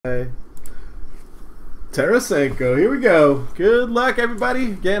Tarasenko, here we go. Good luck,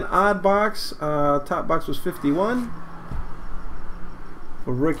 everybody. Again, odd box. Top box was 51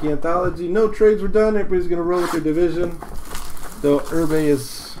 for rookie anthology. No trades were done. Everybody's going to roll with their division. Though Herbe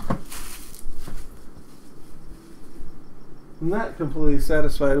is not completely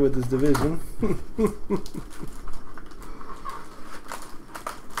satisfied with his division.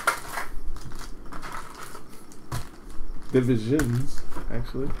 Divisions,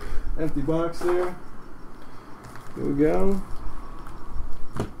 actually. Empty box there. Here we go.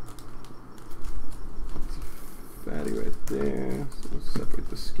 Fatty right there. So we'll separate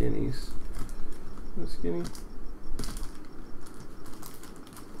the skinnies. The skinny.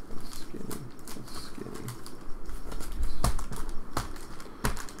 That's skinny. That's skinny.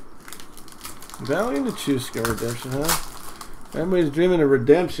 Valley and the Chuska redemption, huh? Everybody's dreaming of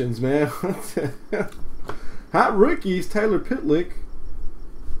redemptions, man. Hot rookies, Tyler Pitlick.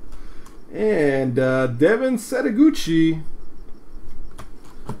 And Devin Setaguchi.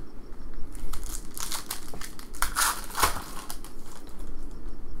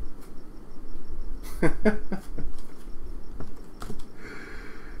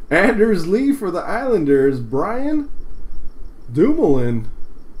 Anders Lee for the Islanders. Brian Dumoulin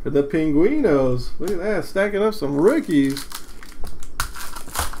for the Penguinos. Look at that, stacking up some rookies.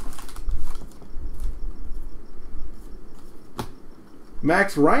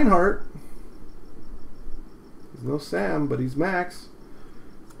 Max Reinhart. He's no Sam, but he's Max.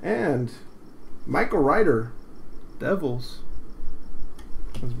 And Michael Ryder, Devils.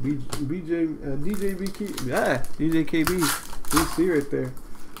 That's DJ KB. DC right there.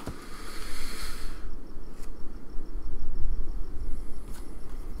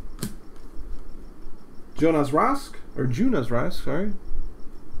 Jonas Rask, or Jonas Rask, sorry.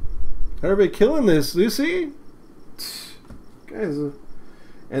 Everybody killing this, Lucy. Guys,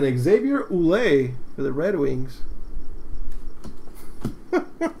 and Xavier Oulet for the Red Wings.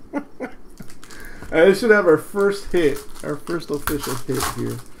 I should have our first hit, our first official hit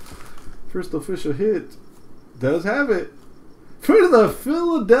here. First official hit does have it for the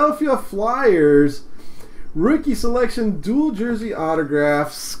Philadelphia Flyers. Rookie selection, dual jersey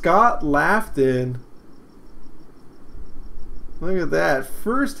autograph, Scott Lafton. Look at that.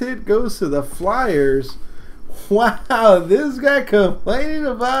 First hit goes to the Flyers. Wow, this guy complaining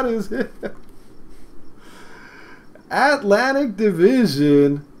about his Atlantic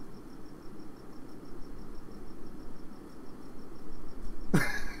Division.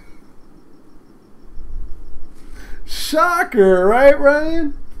 Shocker, right,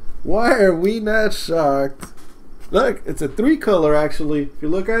 Ryan? Why are we not shocked? Look, it's a 3-color actually. If you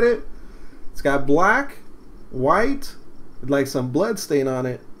look at it, it's got black, white, with like some blood stain on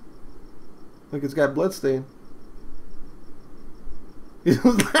it. Look, it's got blood stain. He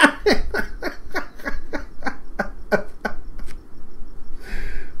was laughing.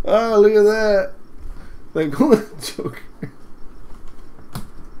 Oh, look at that. Like, Joker.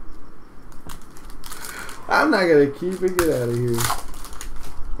 I'm not going to keep it. Get out of here.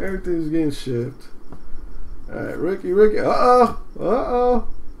 Everything's getting shipped. Alright, rookie. Uh-oh. Uh-oh.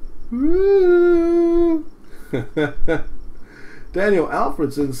 Woo. Daniel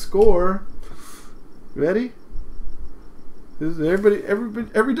Alfredson, score. Ready? This is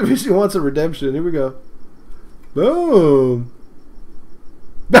every division wants a redemption. Here we go. Boom.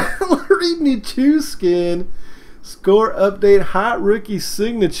 Valerie Nichushkin. Score update. Hot rookie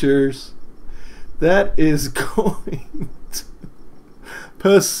signatures. That is going to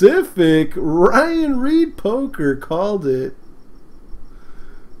Pacific. Ryan Reed Poker called it.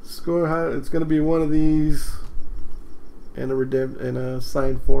 Score high. It's going to be one of these in a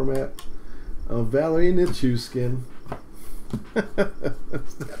signed format of Valerie Nichushkin.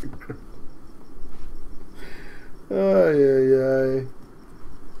 Oh,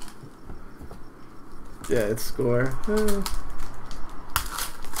 yeah, it's score.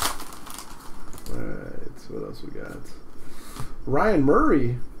 Alright, so what else we got? Ryan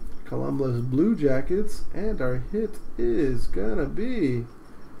Murray, Columbus Blue Jackets, and our hit is gonna be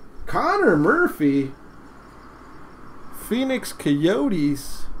Connor Murphy, Phoenix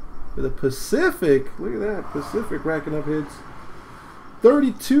Coyotes for the Pacific. Look at that, Pacific racking up hits.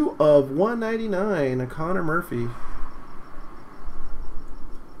 32 of 199, Connor Murphy.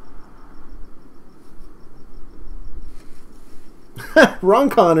 Wrong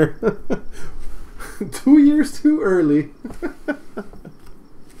Connor. 2 years too early.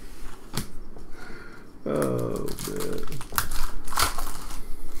 Oh,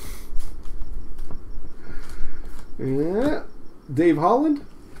 man. Yeah. Dave Holland,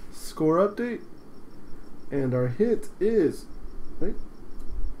 score update. And our hit is, wait,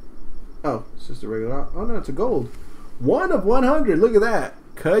 Oh, it's just a regular. Oh no, it's a gold. 1 of 100. Look at that.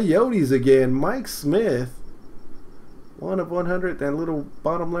 Coyotes again. Mike Smith. 1 of 100. That little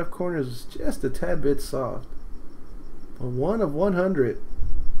bottom left corner is just a tad bit soft. But 1 of 100.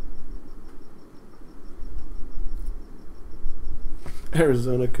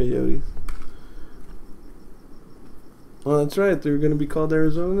 Arizona Coyotes. Oh, that's right. They're going to be called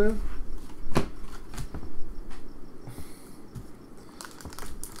Arizona now?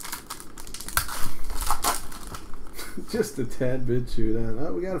 Just a tad bit chewed on.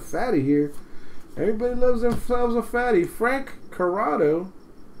 Oh, we got a fatty here. Everybody loves themselves a fatty. Frank Corrado,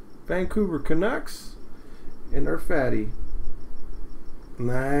 Vancouver Canucks, and our fatty.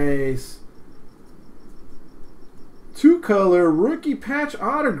 Nice. 2-color rookie patch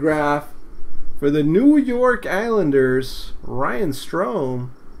autograph for the New York Islanders, Ryan Strome.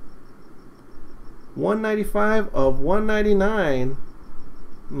 195 of 199.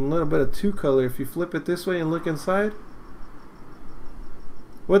 A little bit of 2-color. If you flip it this way and look inside.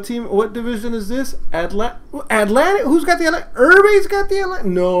 What team? What division is this? Atlantic? Who's got the Atlantic? Irby's got the Atlantic?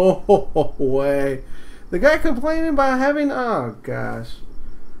 No way. The guy complaining about having. Oh gosh.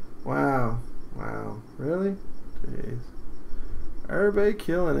 Wow. Wow. Really? Jeez. Irby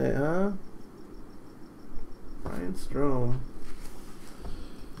killing it, huh? Ryan Strome.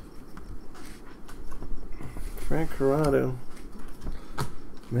 Frank Corrado.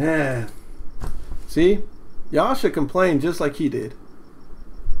 Man. See? Y'all should complain just like he did.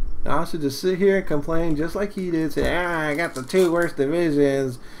 Y'all should just sit here and complain just like he did. Say, I got the 2 worst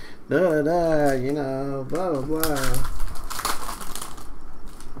divisions. Da da, you know, blah blah blah.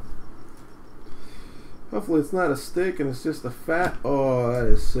 Hopefully it's not a stick and it's just a fat. Oh, that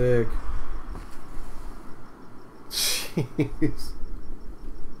is sick. Jeez.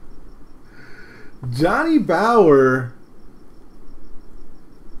 Johnny Bauer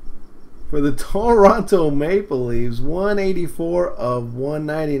for the Toronto Maple Leafs, 184 of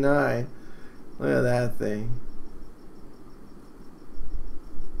 199. Look at that thing.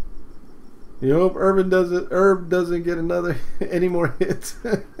 You hope Herb doesn't get any more hits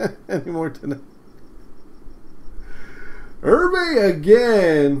anymore tonight. Irby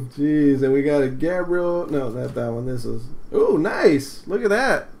again. Jeez, and we got a Gabriel. No, not that one. This is. Ooh, nice. Look at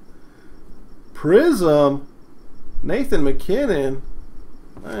that. Prism. Nathan McKinnon.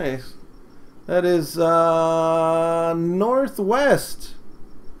 Nice. That is Northwest.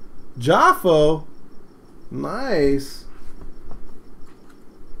 Jaffo. Nice.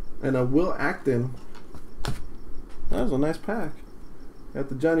 And a Will Acton. That was a nice pack. Got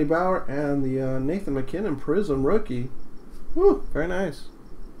the Johnny Bauer and the Nathan McKinnon Prism rookie. Woo, very nice.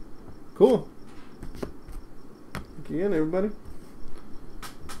 Cool. Thank you again, everybody.